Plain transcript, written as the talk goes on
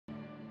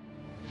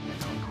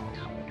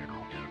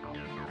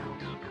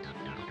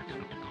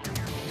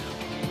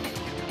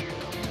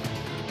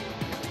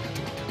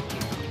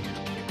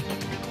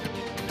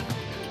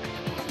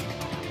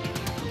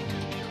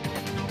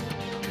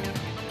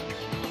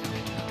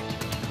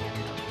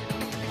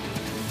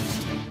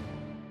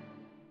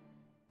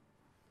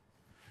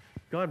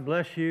God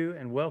bless you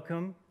and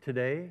welcome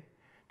today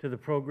to the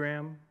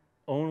program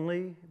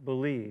Only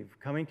Believe,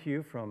 coming to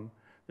you from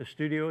the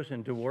studios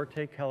in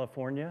Duarte,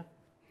 California,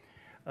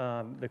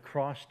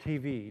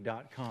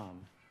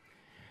 thecrosstv.com.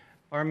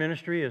 Our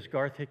ministry is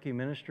Garth Hickey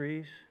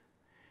Ministries,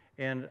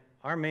 and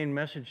our main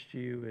message to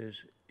you is,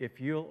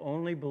 if you'll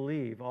only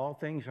believe, all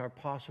things are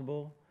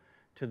possible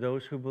to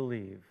those who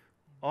believe.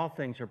 All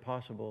things are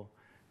possible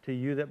to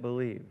you that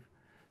believe.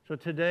 So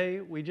today,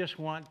 we just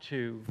want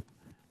to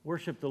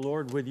worship the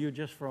Lord with you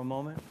just for a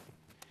moment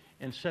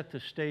and set the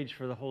stage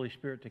for the Holy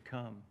Spirit to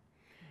come.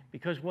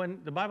 Because when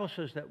the Bible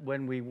says that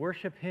when we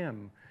worship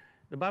Him,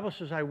 the Bible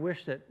says, I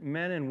wish that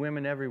men and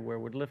women everywhere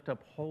would lift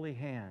up holy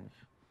hands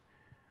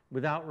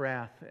without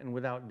wrath and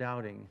without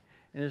doubting.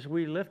 And as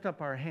we lift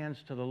up our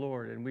hands to the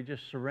Lord and we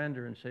just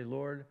surrender and say,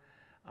 Lord,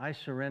 I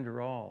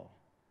surrender all.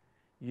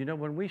 You know,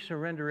 when we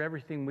surrender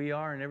everything we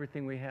are and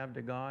everything we have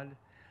to God,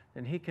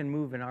 then He can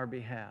move in our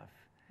behalf.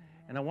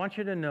 Amen. And I want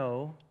you to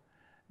know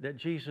that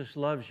Jesus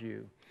loves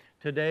you.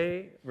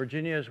 Today,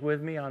 Virginia is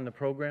with me on the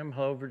program.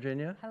 Hello,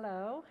 Virginia.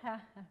 Hello.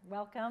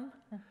 Welcome.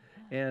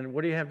 And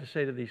what do you have to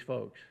say to these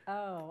folks?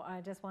 Oh, I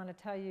just want to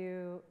tell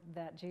you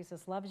that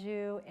Jesus loves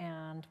you,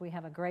 and we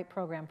have a great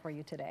program for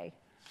you today.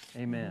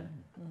 Amen.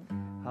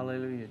 Mm-hmm.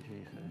 Hallelujah,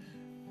 Jesus.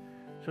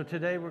 So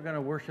today we're going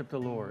to worship the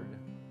Lord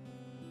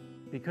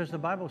because the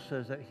Bible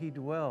says that He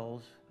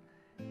dwells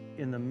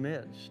in the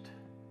midst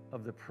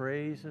of the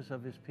praises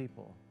of His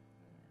people.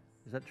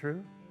 Is that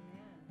true?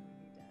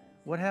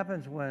 What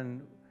happens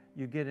when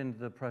you get into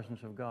the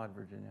presence of God,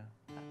 Virginia?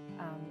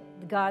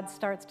 God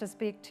starts to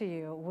speak to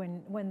you.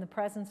 When the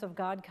presence of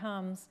God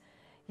comes,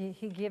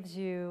 He gives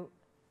you,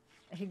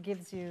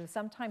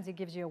 sometimes He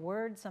gives you a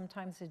word,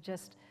 sometimes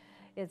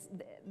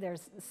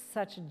there's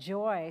such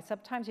joy.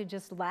 Sometimes you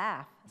just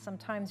laugh.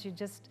 Sometimes you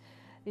just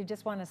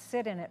want to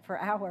sit in it for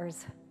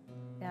hours.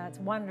 Yeah, it's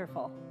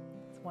wonderful.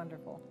 It's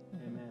wonderful.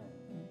 Amen.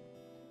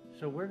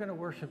 So we're going to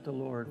worship the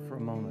Lord for a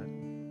moment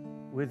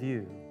with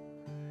you.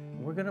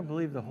 We're going to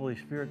believe the Holy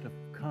Spirit to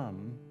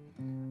come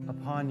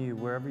upon you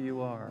wherever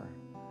you are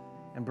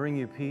and bring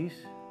you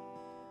peace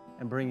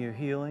and bring you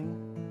healing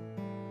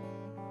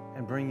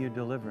and bring you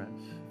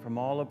deliverance from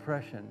all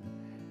oppression.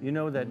 You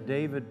know that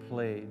David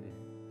played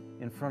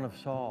in front of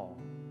Saul,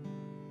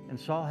 and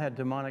Saul had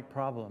demonic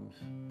problems.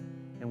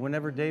 And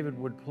whenever David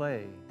would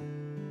play,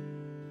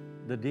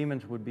 the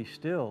demons would be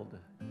stilled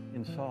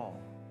in Saul.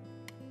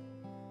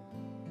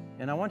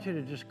 And I want you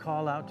to just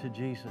call out to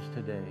Jesus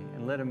today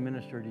and let Him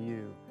minister to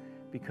you,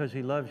 because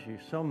He loves you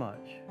so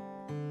much.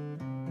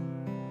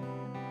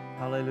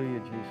 Hallelujah,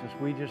 Jesus.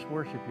 We just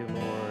worship you,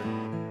 Lord.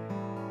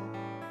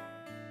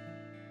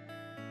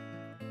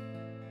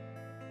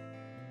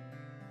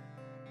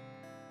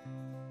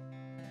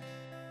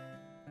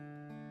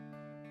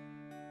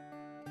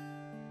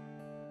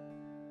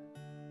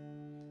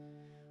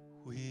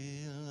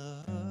 We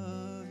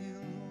love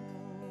you,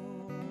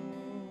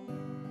 Lord,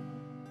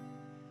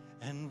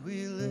 and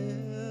we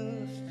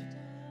lift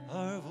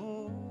our voice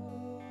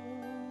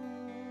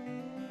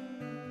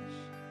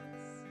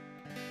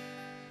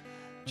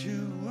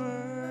to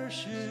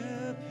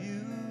worship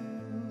you.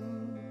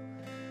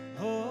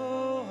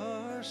 Oh,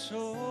 our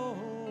soul,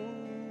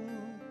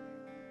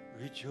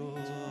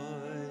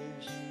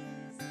 rejoice,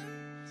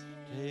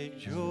 take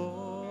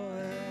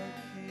joy,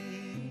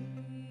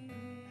 King,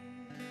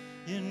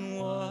 in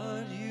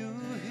what you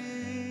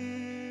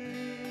hear.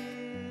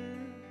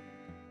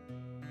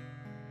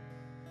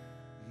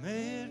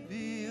 May it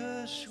be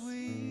a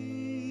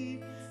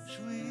sweet,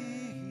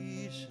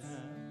 sweet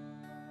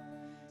sound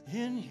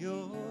in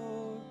your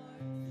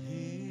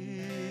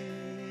ear.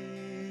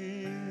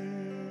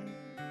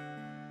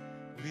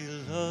 We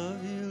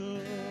love you,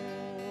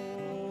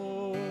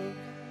 Lord,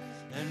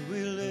 and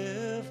we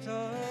lift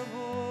our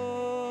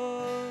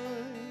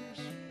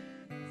voice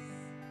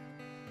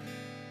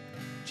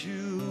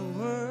to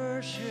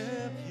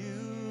worship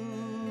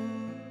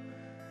you.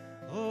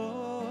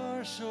 Oh,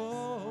 our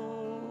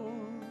soul,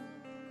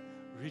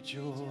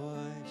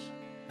 rejoice,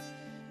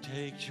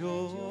 take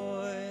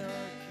joy,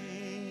 our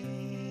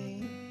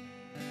King,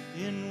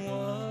 in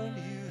what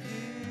you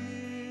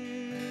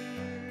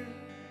hear.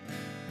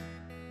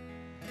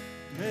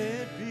 May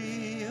it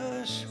be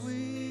a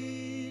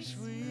sweet,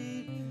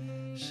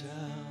 sweet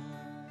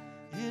sound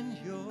in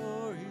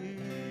your ear.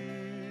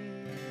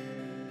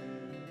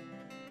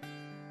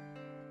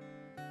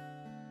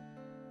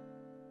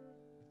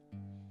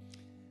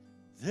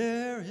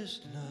 There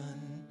is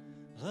none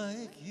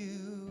like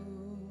you.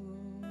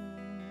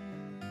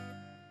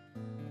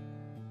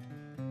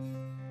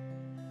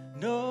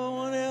 No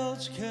one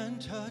else can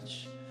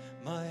touch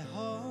my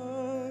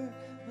heart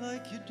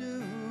like you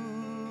do.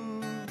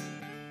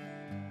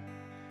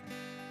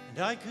 And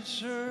I could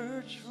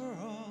search for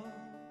all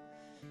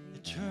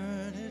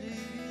eternity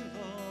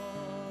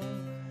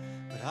long,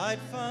 but I'd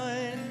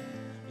find,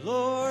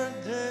 Lord,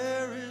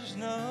 there is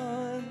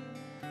none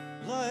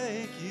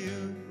like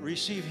you.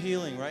 Receive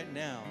healing right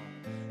now.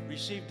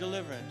 Receive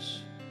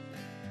deliverance.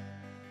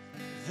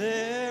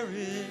 There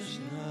is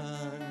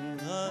none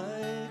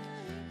like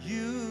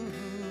you.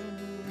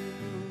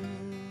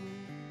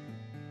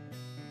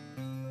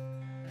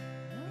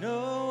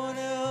 No one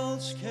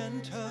else can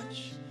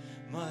touch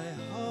my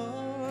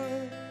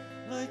heart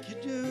like you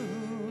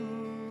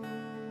do.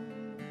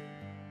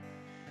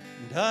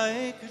 And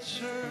I could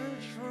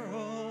search for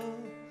all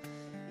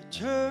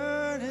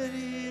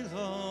eternity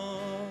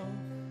long,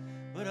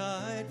 but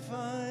I'd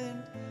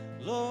find,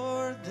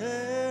 Lord,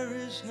 there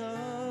is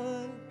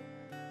none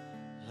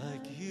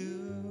like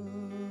you.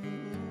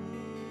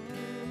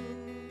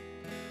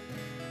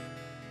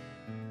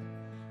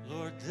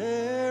 Lord,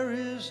 there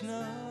is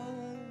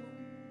none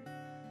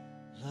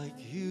like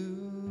you.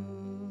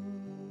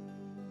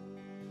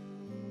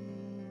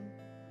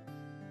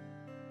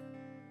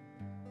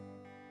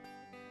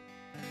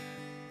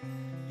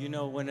 You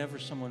know, whenever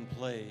someone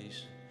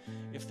plays,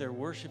 if they're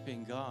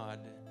worshiping God,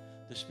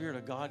 the Spirit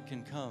of God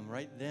can come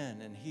right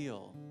then and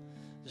heal.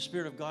 The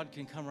Spirit of God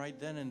can come right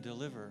then and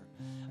deliver.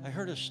 I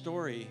heard a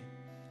story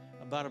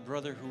about a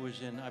brother who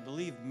was in, I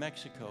believe,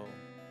 Mexico,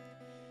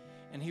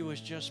 and he was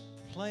just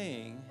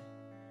playing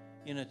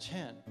in a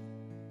tent,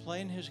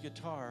 playing his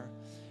guitar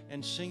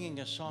and singing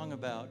a song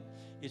about,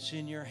 it's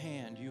in your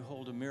hand, you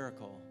hold a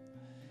miracle.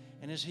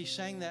 And as he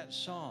sang that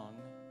song,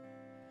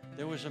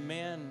 there was a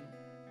man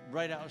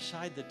right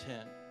outside the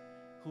tent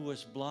who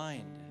was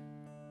blind.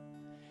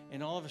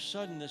 And all of a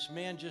sudden, this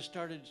man just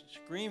started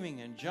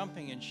screaming and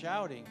jumping and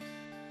shouting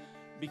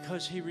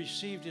because he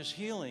received his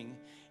healing,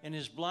 and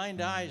his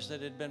blind eyes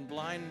that had been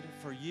blind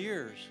for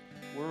years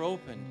were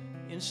opened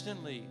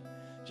instantly,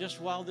 just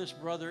while this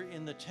brother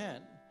in the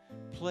tent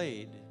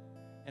played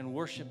and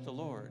worshiped the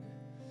Lord.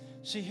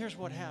 See, here's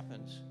what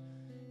happens.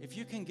 If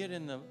you can get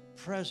in the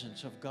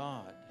presence of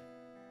God,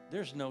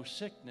 there's no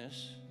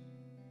sickness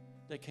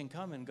that can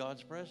come in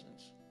God's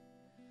presence.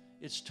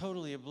 It's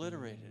totally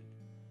obliterated.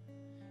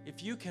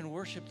 If you can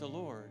worship the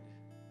Lord,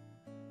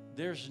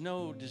 there's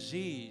no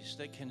disease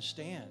that can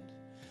stand.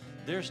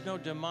 There's no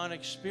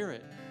demonic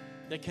spirit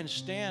that can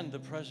stand the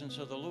presence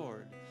of the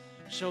Lord.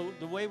 So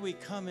the way we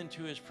come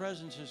into His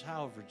presence is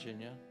how,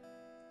 Virginia?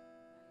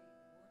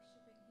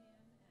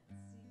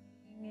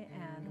 Worshiping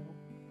Him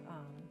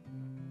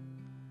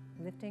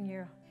and lifting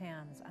your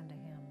hands unto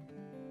Him.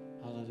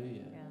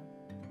 Hallelujah.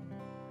 Yeah.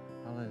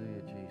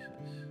 Hallelujah,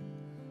 Jesus.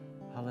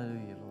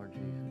 Hallelujah, Lord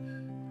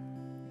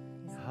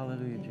Jesus.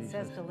 Hallelujah, It Jesus.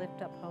 says to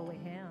lift up holy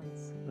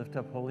hands. Lift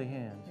up holy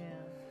hands. Yeah.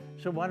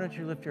 So why don't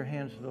you lift your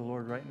hands to the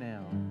Lord right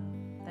now?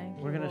 Thank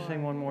you, We're going to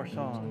sing one more Thank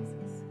you, song.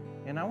 Jesus.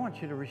 And I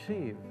want you to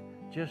receive.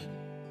 Just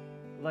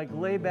like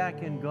lay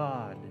back in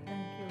God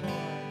Thank you,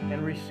 Lord.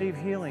 and receive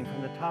healing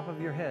from the top of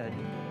your head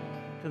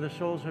to the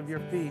soles of your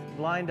feet.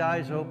 Blind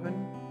eyes open.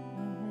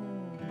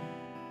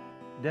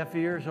 Mm-hmm. Deaf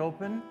ears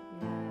open.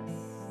 Yes.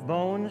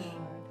 Bones Lord.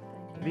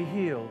 Thank be you.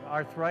 healed.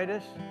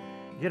 Arthritis,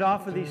 get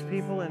off of these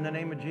people in the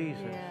name of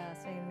Jesus. Yes,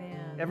 amen.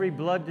 Every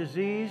blood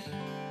disease,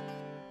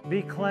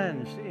 be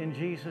cleansed in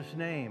Jesus'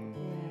 name.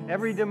 Yes.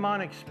 Every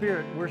demonic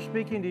spirit, we're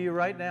speaking to you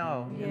right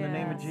now in the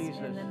name of Yes,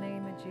 Jesus. in the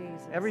name of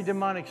Jesus. Every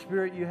demonic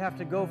spirit, you have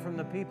to go from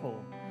the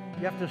people.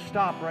 You have to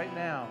stop right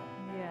now.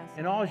 Yes.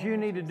 And all you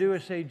need to do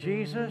is say,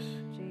 Jesus,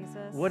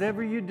 Jesus,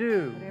 whatever you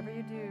do, whatever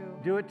you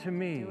do it to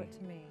me. do it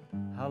to me.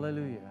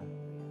 Hallelujah. Thank you,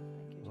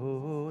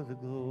 Oh, the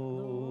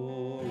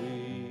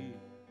glory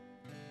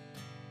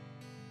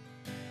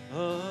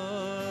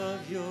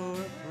of your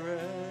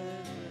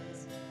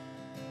presence.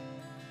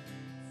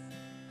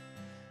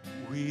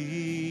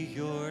 We,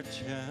 your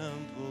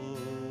temple,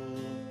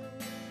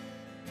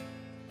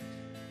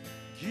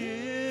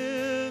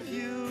 give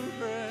you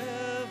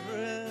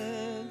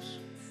reverence.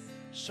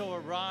 So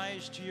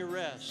arise to your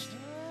rest.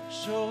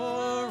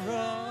 So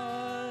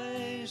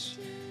arise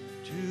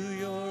to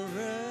your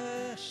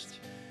rest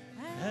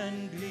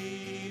and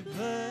be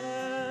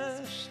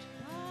blessed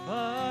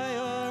by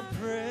our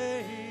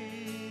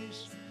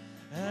praise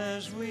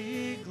as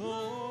we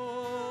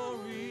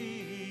glory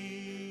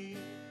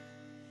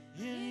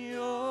in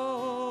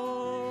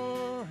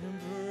your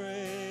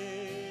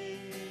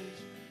embrace.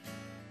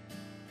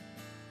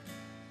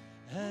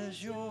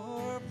 As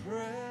your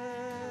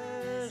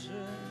presence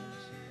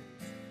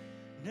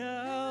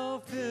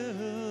now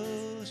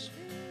fills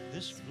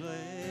this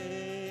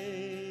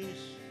place.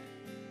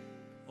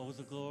 Oh,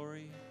 the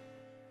glory.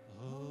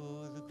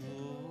 Oh, the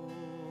glory.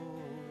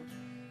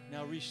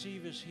 Now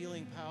receive His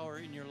healing power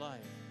in your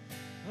life.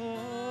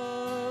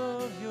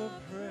 Of your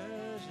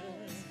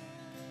presence.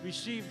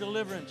 Receive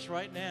deliverance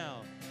right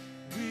now.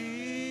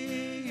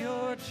 We,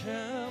 your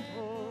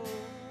temple,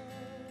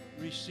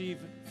 Receive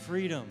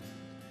freedom.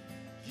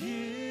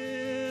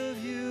 give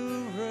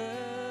you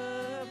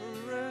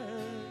reverence.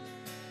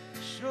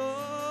 So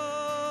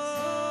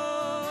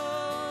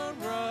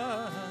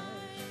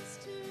rise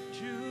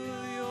to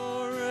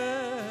your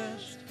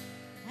rest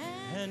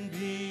and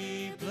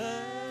be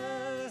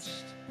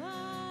blessed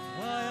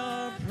by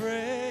our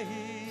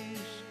praise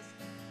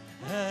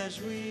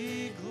as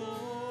we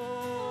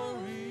glory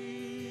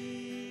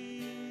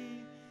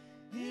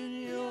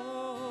in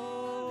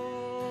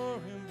your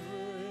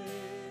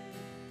embrace.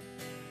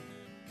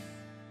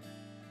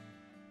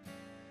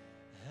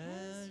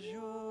 As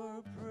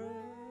your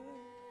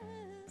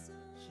presence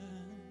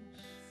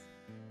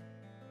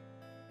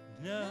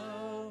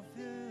now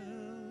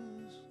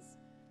fills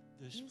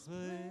this place.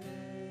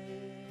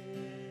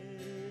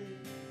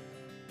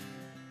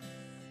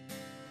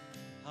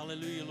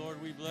 Hallelujah,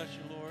 Lord. We bless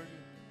you, Lord.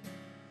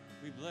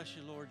 We bless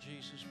you, Lord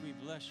Jesus. We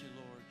bless you,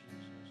 Lord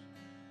Jesus.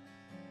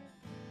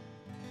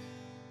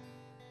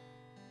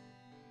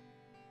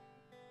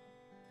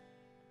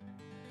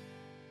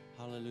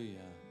 Hallelujah.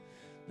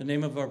 The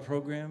name of our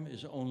program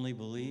is Only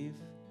Believe,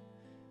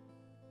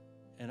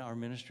 and our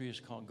ministry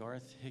is called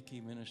Garth Hickey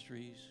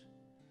Ministries.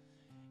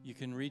 You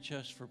can reach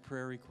us for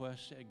prayer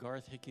requests at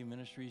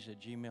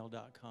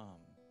garthhickeyministries@gmail.com.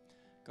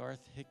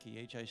 Garth Hickey,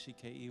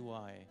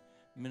 Hickey,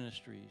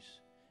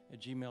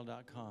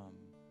 ministries@gmail.com.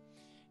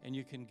 And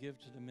you can give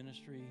to the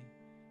ministry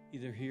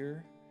either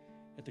here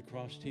at the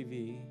Cross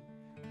TV,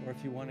 or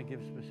if you want to give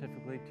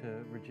specifically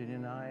to Virginia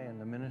and I and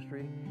the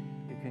ministry,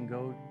 you can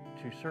go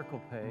to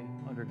Circle Pay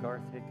under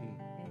Garth Hickey.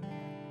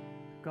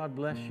 God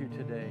bless you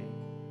today.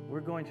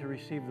 We're going to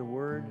receive the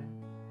word,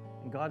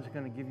 and God's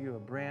going to give you a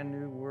brand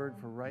new word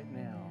for right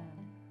now.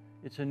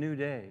 It's a new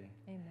day.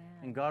 Amen.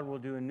 And God will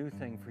do a new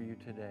thing for you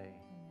today.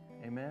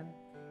 Amen?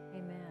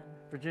 Amen.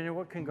 Virginia,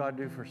 what can God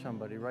do for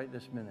somebody right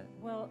this minute?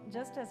 Well,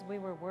 just as we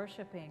were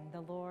worshiping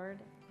the Lord,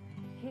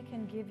 He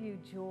can give you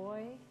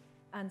joy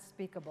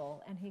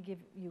unspeakable, and He give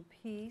you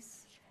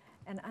peace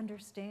and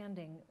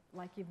understanding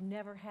like you've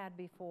never had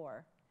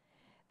before.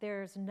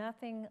 There's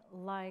nothing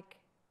like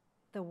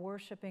the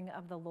worshiping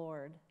of the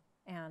Lord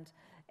and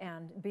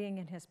being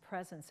in His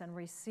presence and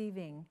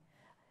receiving.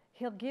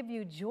 He'll give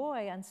you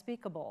joy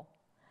unspeakable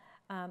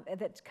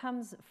that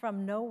comes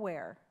from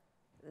nowhere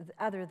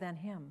other than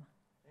Him.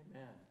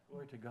 Amen.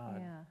 Glory to God.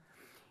 Yeah.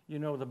 You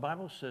know, the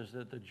Bible says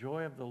that the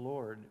joy of the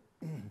Lord,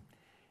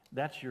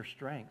 that's your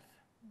strength.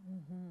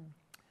 Mm-hmm.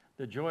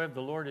 The joy of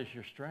the Lord is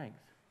your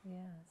strength.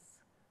 Yes.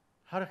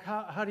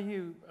 How do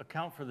you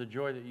account for the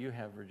joy that you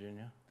have,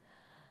 Virginia?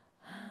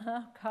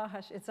 Oh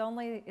gosh, it's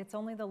only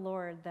the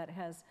Lord that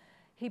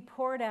He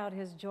poured out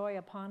His joy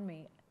upon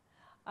me.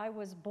 I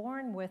was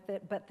born with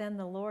it, but then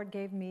the Lord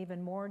gave me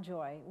even more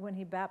joy when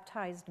He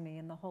baptized me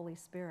in the Holy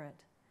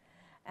Spirit.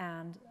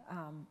 And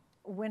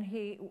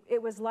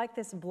it was like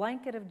this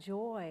blanket of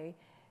joy.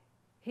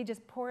 He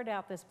just poured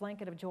out this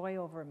blanket of joy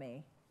over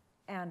me.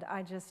 And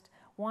I just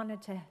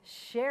wanted to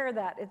share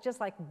that. It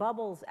just like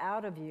bubbles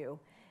out of you,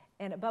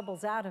 and it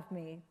bubbles out of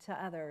me to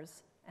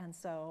others. And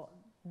so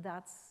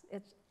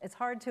it's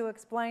hard to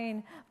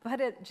explain,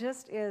 but it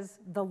just is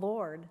the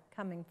Lord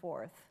coming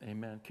forth.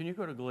 Amen. Can you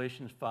go to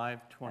Galatians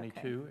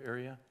 5:22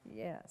 area?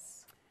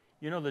 Yes.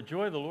 You know, the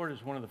joy of the Lord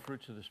is one of the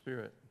fruits of the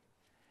Spirit.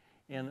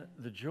 And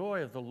the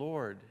joy of the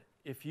Lord,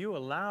 if you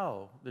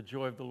allow the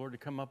joy of the Lord to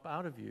come up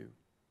out of you,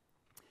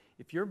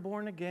 if you're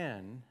born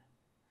again,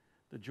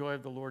 the joy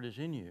of the Lord is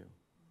in you.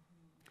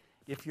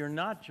 If you're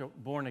not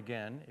born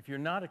again, if you're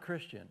not a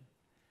Christian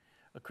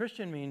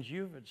means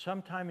you've at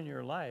some time in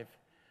your life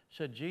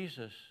said,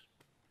 Jesus,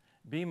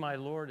 be my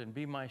Lord and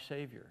be my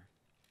Savior.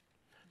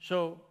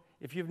 So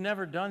if you've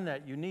never done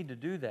that, you need to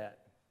do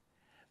that.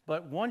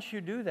 But once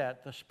you do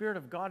that, the Spirit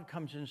of God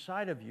comes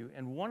inside of you,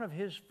 and one of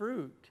His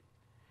fruit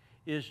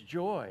is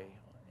joy.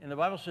 And the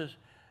Bible says,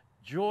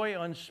 joy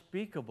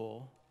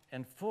unspeakable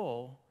and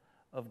full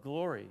of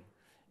glory.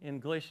 In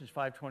Galatians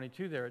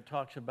 5:22 there, it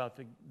talks about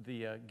the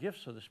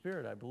gifts of the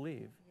Spirit, I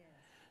believe. Yes.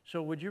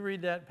 So would you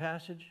read that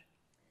passage?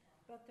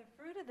 But the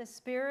fruit of the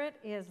Spirit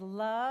is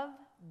love,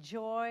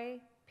 joy,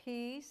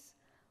 peace,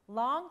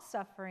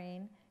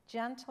 long-suffering,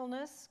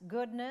 gentleness,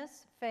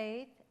 goodness,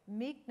 faith,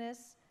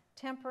 meekness,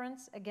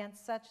 temperance.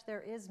 Against such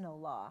there is no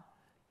law.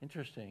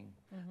 Interesting.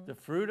 Mm-hmm. The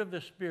fruit of the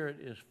Spirit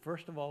is,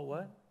 first of all,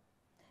 what?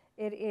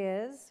 It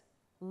is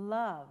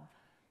love.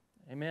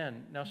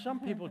 Amen. Now, some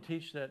people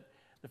teach that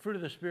the fruit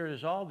of the Spirit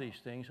is all these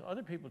things.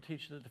 Other people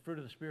teach that the fruit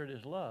of the Spirit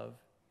is love,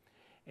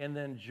 and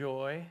then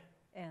joy,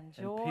 and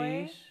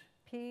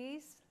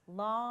peace,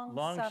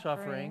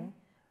 long-suffering,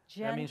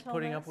 That means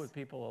putting up with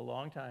people a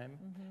long time,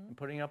 and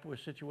putting up with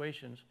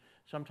situations,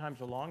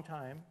 sometimes a long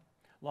time.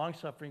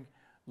 Long-suffering,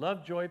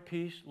 love, joy,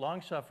 peace,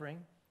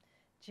 long-suffering.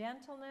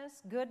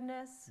 Gentleness,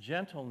 goodness.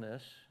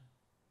 Gentleness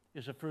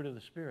is a fruit of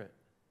the Spirit.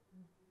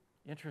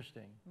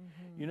 Interesting.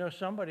 You know,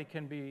 somebody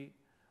can be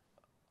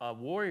a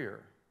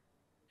warrior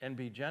and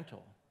be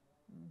gentle,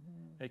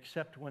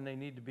 except when they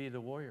need to be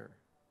the warrior.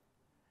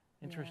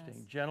 Interesting.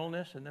 Yes.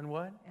 Gentleness, and then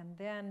what? And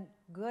then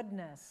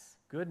goodness.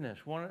 Goodness.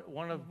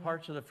 One of the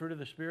parts of the fruit of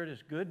the Spirit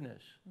is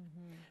goodness.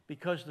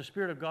 Because the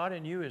Spirit of God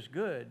in you is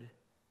good,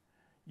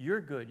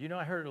 you're good. You know,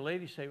 I heard a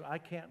lady say, I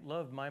can't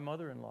love my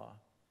mother-in-law.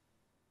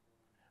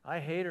 I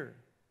hate her.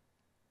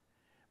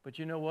 But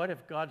you know what?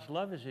 If God's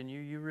love is in you,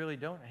 you really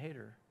don't hate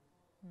her.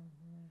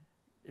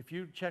 If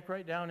you check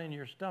right down in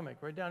your stomach,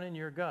 right down in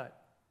your gut,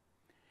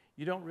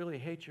 you don't really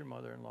hate your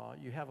mother-in-law.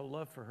 You have a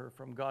love for her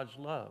from God's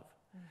love.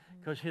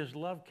 Because His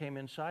love came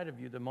inside of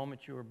you the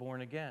moment you were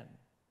born again.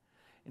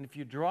 And if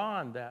you draw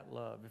on that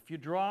love, if you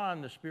draw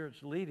on the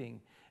Spirit's leading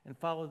and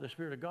follow the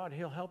Spirit of God,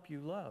 He'll help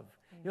you love.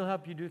 He'll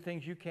help you do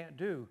things you can't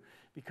do,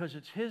 because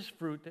it's His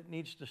fruit that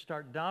needs to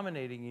start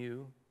dominating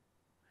you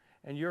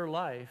and your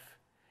life,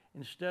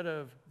 instead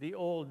of the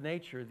old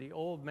nature, the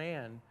old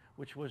man,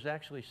 which was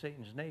actually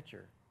Satan's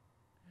nature.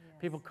 Yes.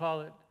 People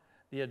call it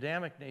the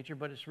Adamic nature,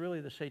 but it's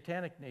really the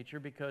satanic nature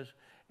because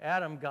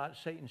Adam got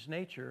Satan's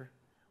nature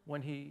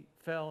when he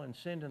fell and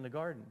sinned in the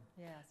garden.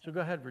 Yes. So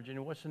go ahead,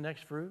 Virginia. What's the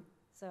next fruit?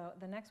 So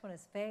the next one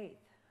is faith.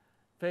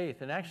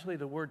 Faith. And actually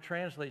the word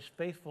translates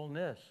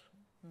faithfulness.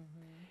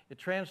 It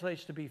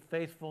translates to be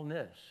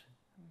faithfulness.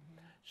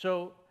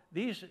 So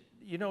these,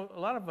 you know, a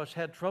lot of us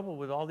had trouble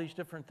with all these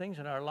different things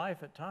in our life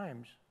at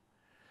times.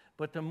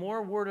 But the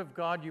more Word of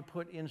God you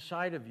put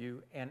inside of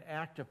you and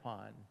act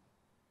upon,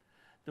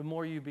 the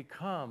more you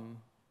become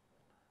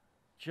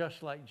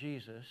just like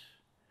Jesus,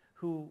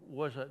 who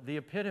was the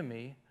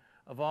epitome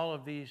of all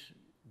of these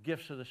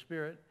gifts of the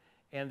Spirit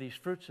and these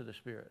fruits of the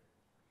Spirit.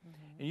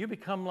 And you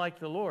become like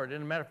the Lord.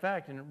 And as a matter of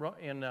fact, in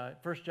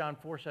 1 John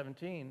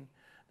 4:17,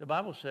 the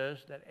Bible says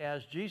that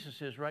as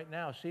Jesus is right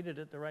now seated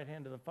at the right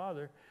hand of the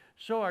Father,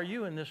 so are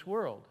you in this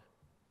world.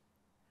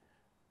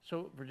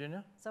 So,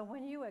 Virginia? So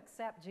when you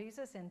accept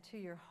Jesus into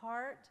your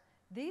heart,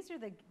 these are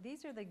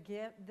the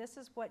gift. This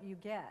is what you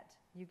get.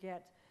 You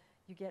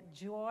get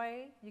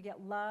joy, you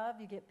get love,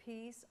 you get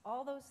peace.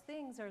 All those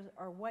things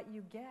are what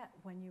you get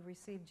when you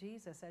receive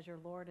Jesus as your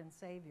Lord and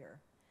Savior.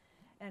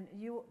 And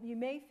you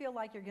may feel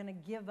like you're going to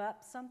give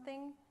up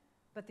something,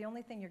 but the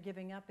only thing you're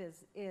giving up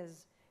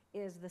is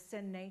the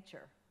sin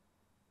nature.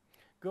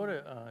 Go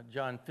to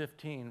John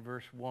 15,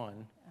 verse 1.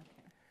 Okay.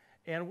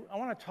 And I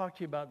want to talk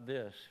to you about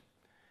this.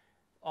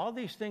 All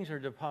these things are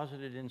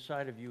deposited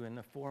inside of you in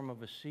the form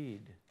of a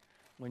seed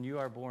when you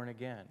are born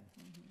again.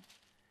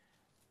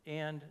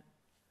 And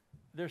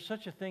there's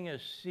such a thing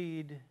as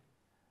seed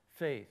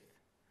faith.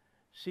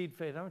 Seed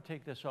faith. I'm going to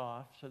take this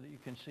off so that you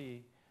can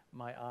see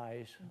my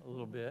eyes a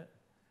little bit.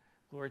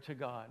 Glory to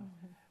God.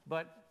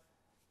 But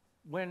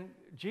when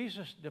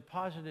Jesus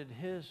deposited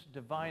his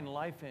divine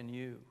life in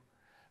you,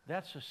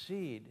 that's a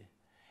seed.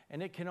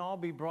 And it can all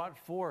be brought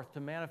forth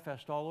to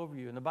manifest all over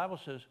you. And the Bible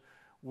says,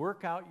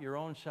 work out your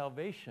own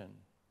salvation.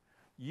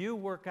 You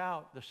work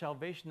out the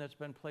salvation that's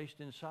been placed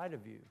inside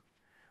of you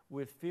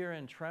with fear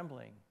and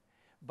trembling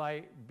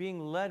by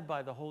being led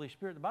by the Holy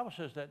Spirit. The Bible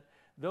says that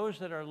those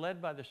that are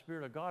led by the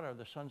Spirit of God are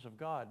the sons of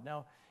God.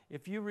 Now,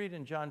 if you read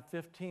in John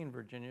 15,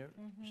 Virginia,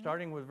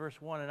 starting with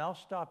verse 1, and I'll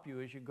stop you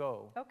as you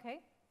go.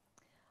 Okay.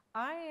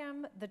 I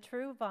am the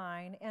true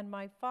vine, and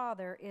my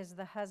Father is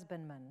the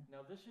husbandman. Now,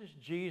 this is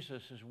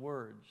Jesus'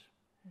 words.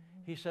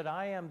 He said,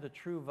 I am the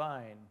true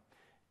vine.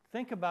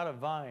 Think about a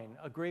vine,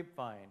 a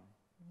grapevine.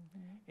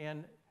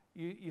 And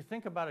you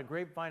think about a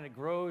grapevine, it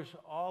grows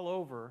all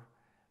over,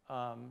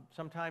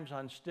 sometimes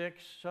on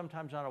sticks,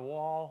 sometimes on a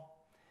wall.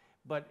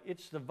 But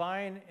it's the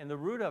vine, and the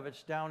root of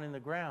it's down in the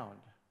ground.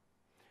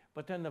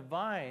 But then the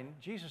vine,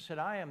 Jesus said,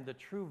 I am the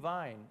true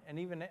vine, and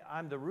even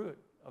I'm the root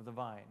of the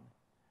vine.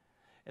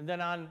 And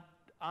then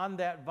on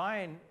that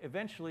vine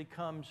eventually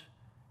comes,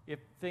 if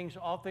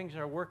all things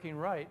are working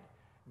right,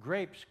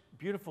 grapes,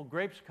 beautiful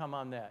grapes come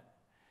on that,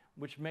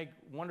 which make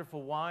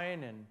wonderful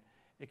wine and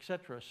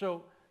etc.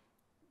 So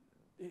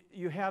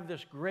you have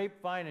this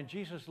grapevine, and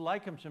Jesus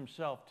likens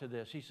himself to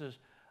this. He says,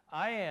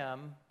 I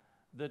am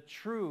the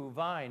true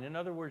vine. In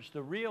other words,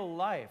 the real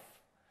life,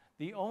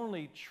 the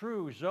only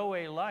true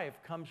Zoe life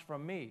comes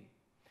from me.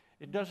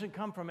 It doesn't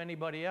come from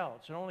anybody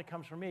else. It only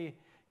comes from me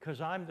because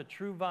I'm the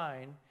true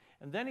vine.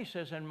 And then he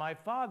says, and my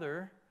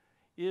Father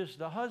is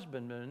the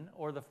husbandman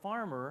or the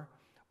farmer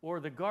or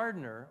the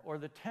gardener or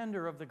the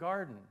tender of the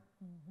garden.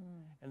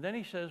 And then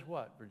he says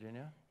what,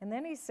 Virginia? And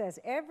then he says,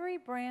 every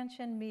branch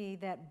in me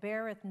that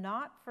beareth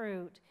not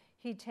fruit,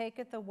 he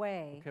taketh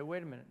away. Okay,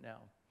 wait a minute now.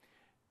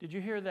 Did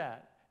you hear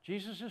that?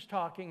 Jesus is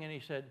talking and he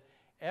said,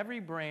 every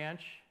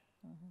branch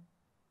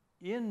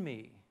in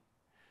me.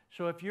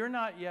 So if you're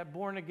not yet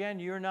born again,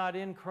 you're not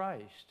in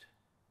Christ.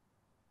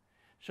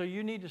 So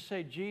you need to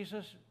say,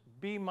 Jesus,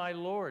 be my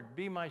Lord,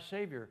 be my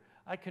Savior.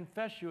 I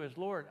confess you as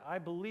Lord. I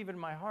believe in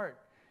my heart.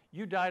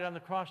 You died on the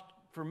cross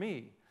for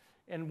me.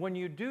 And when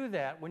you do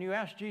that, when you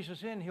ask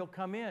Jesus in, he'll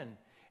come in.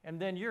 And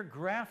then you're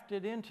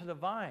grafted into the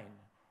vine.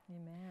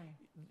 Amen.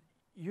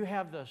 You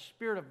have the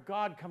Spirit of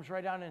God comes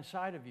right down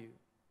inside of you.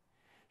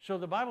 So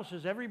the Bible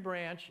says every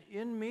branch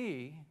in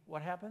me,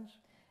 what happens?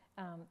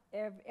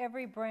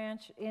 Every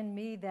branch in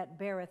me that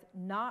beareth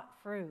not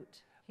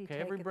fruit, he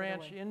taketh every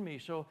branch away. in me.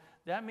 So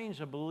that means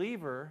a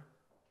believer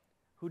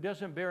who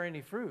doesn't bear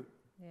any fruit.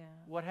 Yeah.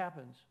 What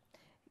happens?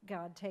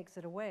 God takes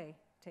it away,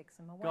 takes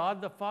him away.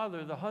 God the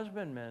Father, the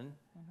husbandman,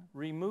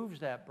 removes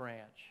that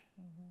branch.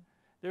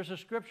 There's a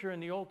scripture in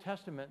the Old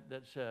Testament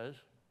that says,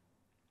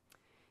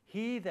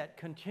 he that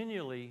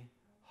continually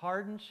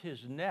hardens his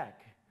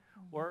neck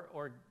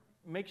or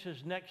makes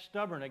his neck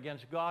stubborn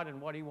against God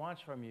and what he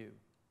wants from you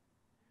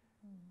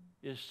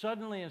is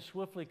suddenly and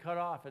swiftly cut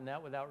off, and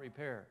that without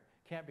repair.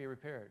 Can't be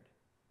repaired.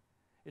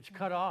 It's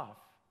cut off.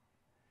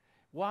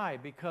 Why?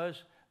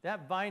 Because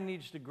that vine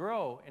needs to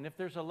grow, and if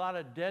there's a lot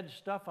of dead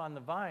stuff on the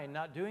vine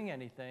not doing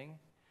anything,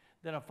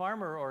 then a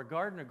farmer or a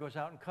gardener goes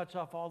out and cuts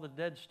off all the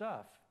dead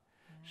stuff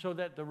so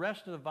that the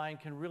rest of the vine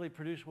can really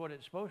produce what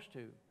it's supposed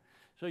to.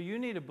 So you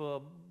need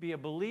to be a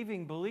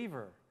believing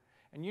believer.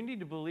 And you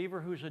need a believer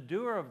who's a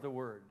doer of the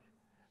word,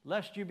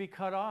 lest you be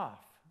cut off.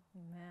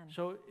 Amen.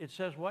 So it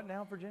says what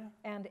now, Virginia?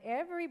 And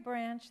every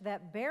branch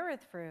that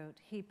beareth fruit,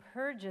 he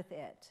purgeth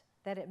it,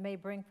 that it may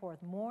bring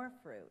forth more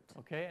fruit.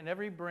 Okay, and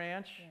every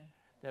branch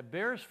that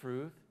bears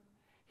fruit,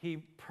 he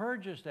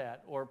purges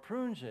that or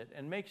prunes it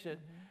and makes it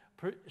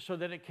so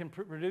that it can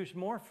produce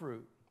more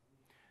fruit.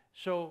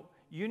 So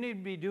you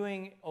need to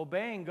be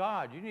obeying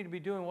God. You need to be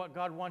doing what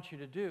God wants you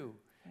to do.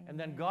 And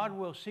then God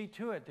will see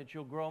to it that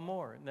you'll grow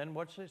more. And then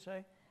what's it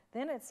say?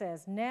 Then it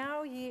says,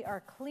 now ye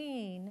are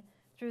clean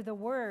through the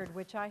word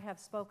which I have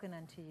spoken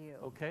unto you.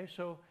 Okay,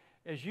 so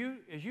as you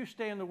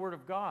stay in the Word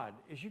of God,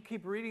 as you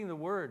keep reading the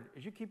Word,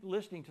 as you keep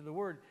listening to the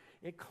Word,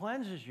 it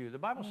cleanses you. The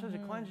Bible says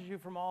it cleanses you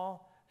from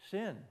all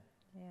sin.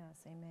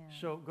 Yes, amen.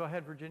 So go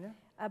ahead, Virginia.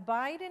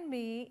 Abide in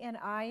me, and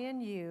I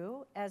in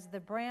you, as the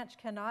branch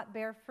cannot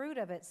bear fruit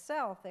of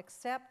itself,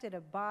 except it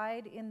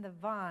abide in the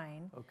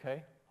vine.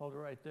 Okay, hold it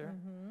right there.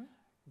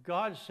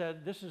 God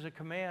said this is a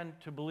command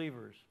to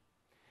believers.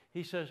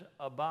 He says,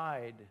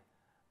 abide.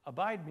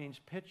 Abide means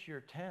pitch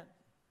your tent.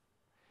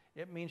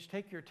 It means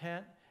take your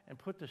tent and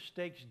put the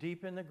stakes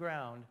deep in the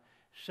ground,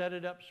 set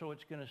it up so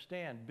it's going to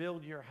stand.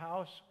 Build your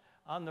house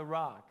on the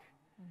rock.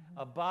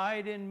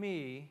 Abide in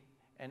me,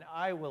 and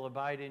I will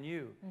abide in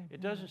you.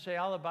 It doesn't say,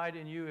 I'll abide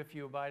in you if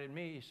you abide in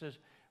me. He says,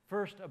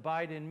 first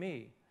abide in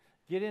me.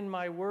 Get in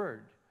my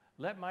word.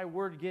 Let my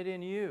word get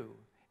in you.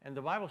 And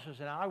the Bible says,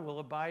 and I will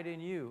abide in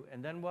you.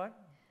 And then what?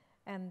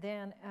 And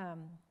then,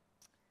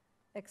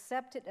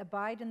 except it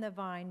abide in the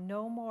vine,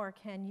 no more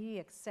can ye,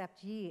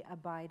 except ye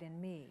abide in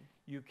me.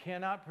 You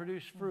cannot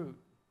produce fruit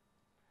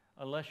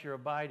unless you're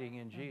abiding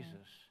in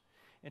Jesus.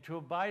 And to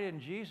abide in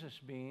Jesus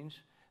means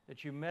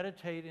that you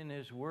meditate in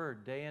his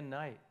word day and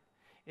night.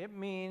 It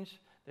means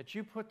that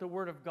you put the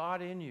word of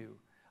God in you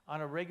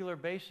on a regular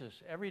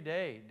basis, every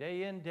day,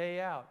 day in, day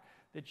out,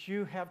 that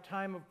you have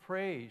time of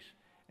praise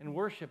and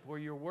worship where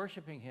you're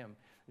worshiping him,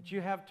 that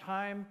you have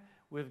time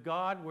with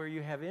God where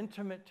you have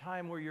intimate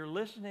time where you're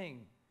listening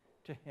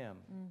to him.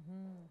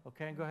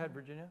 Okay, go ahead,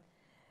 Virginia.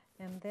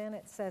 And then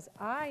it says,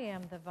 I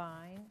am the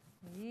vine,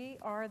 ye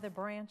are the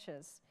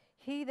branches.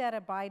 He that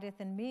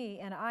abideth in me,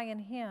 and I in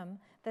him,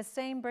 the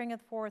same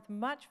bringeth forth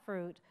much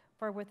fruit,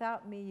 for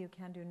without me you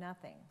can do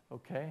nothing.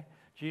 Okay,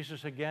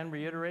 Jesus again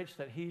reiterates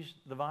that he's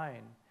the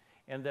vine,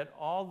 and that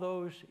all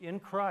those in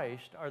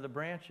Christ are the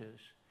branches.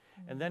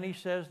 And then he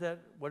says that,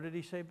 what did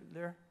he say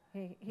there?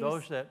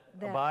 Those that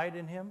abide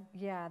in him?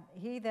 Yeah,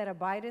 he that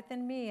abideth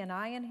in me, and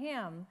I in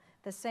him,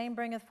 the same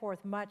bringeth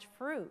forth much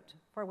fruit,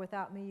 for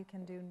without me you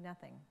can do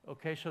nothing.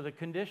 Okay, so the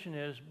condition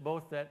is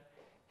both that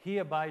he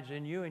abides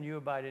in you and you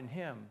abide in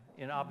him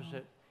in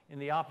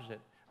the opposite.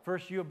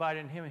 First you abide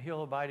in him and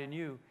he'll abide in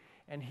you,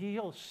 and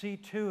he'll see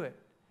to it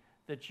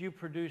that you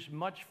produce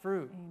much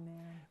fruit.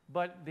 Amen.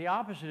 But the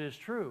opposite is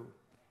true.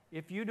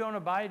 If you don't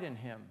abide in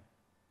him,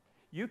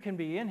 you can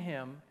be in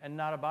him and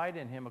not abide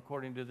in him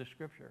according to the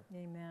scripture.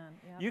 Amen.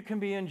 Yep. You can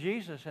be in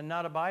Jesus and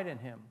not abide in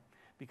him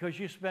because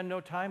you spend no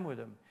time with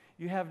him.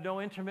 You have no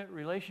intimate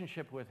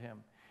relationship with him.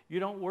 You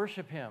don't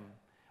worship him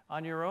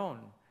on your own.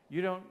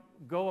 You don't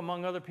go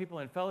among other people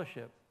in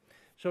fellowship.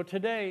 So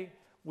today,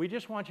 we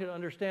just want you to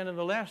understand, and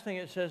the last thing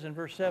it says in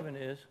verse 7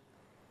 is,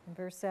 In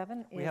verse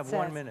 7, we it have says,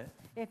 1 minute.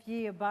 If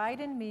ye abide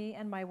in me,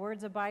 and my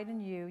words abide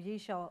in you, ye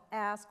shall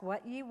ask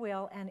what ye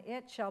will, and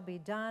it shall be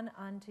done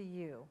unto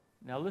you.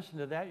 Now listen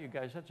to that, you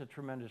guys. That's a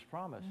tremendous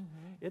promise.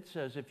 It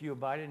says if you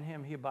abide in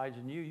him, he abides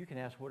in you. You can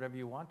ask whatever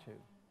you want to,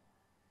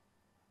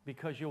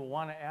 because you'll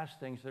want to ask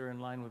things that are in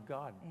line with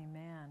God.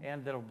 Amen.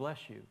 And that'll bless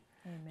you.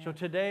 Amen. So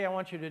today I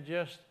want you to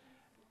just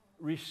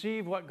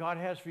receive what God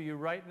has for you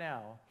right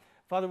now.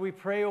 Father, we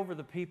pray over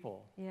the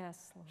people.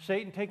 Yes, Lord.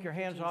 Satan, take Thank your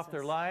you, hands off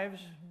their Jesus.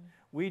 lives.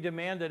 We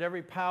demand that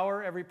every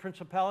power, every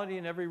principality,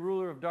 and every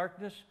ruler of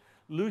darkness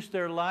loose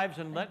their lives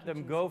and let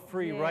them go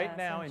free right Yes,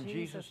 now in in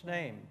Jesus' Jesus'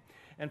 name.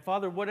 And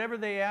Father, whatever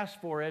they ask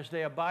for as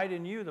they abide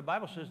in you, the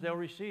Bible says they'll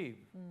receive.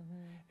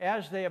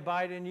 As they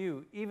abide in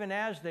you, even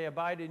as they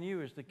abide in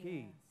you is the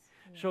key.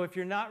 So if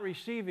you're not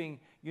receiving,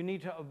 you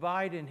need to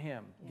abide in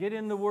him. Get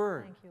in the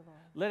Word. Thank you, Lord.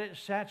 Let it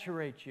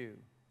saturate you.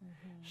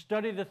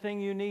 Study the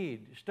thing you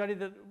need. Study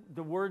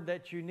the Word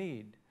that you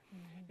need.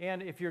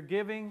 And if you're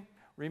giving,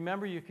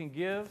 remember you can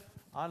give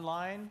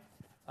online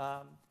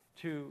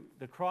to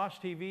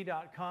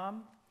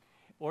thecrosstv.com,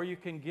 or you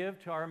can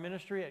give to our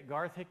ministry at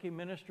Garth Hickey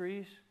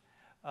Ministries.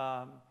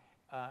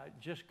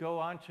 Just go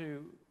on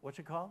to, what's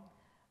it called?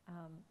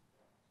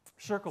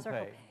 Circle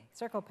Pay.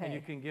 Circle Pay. And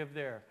you can give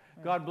there.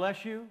 God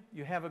bless you.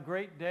 You have a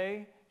great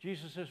day.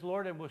 Jesus is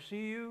Lord, and we'll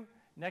see you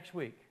next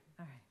week.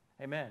 All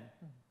right. Amen.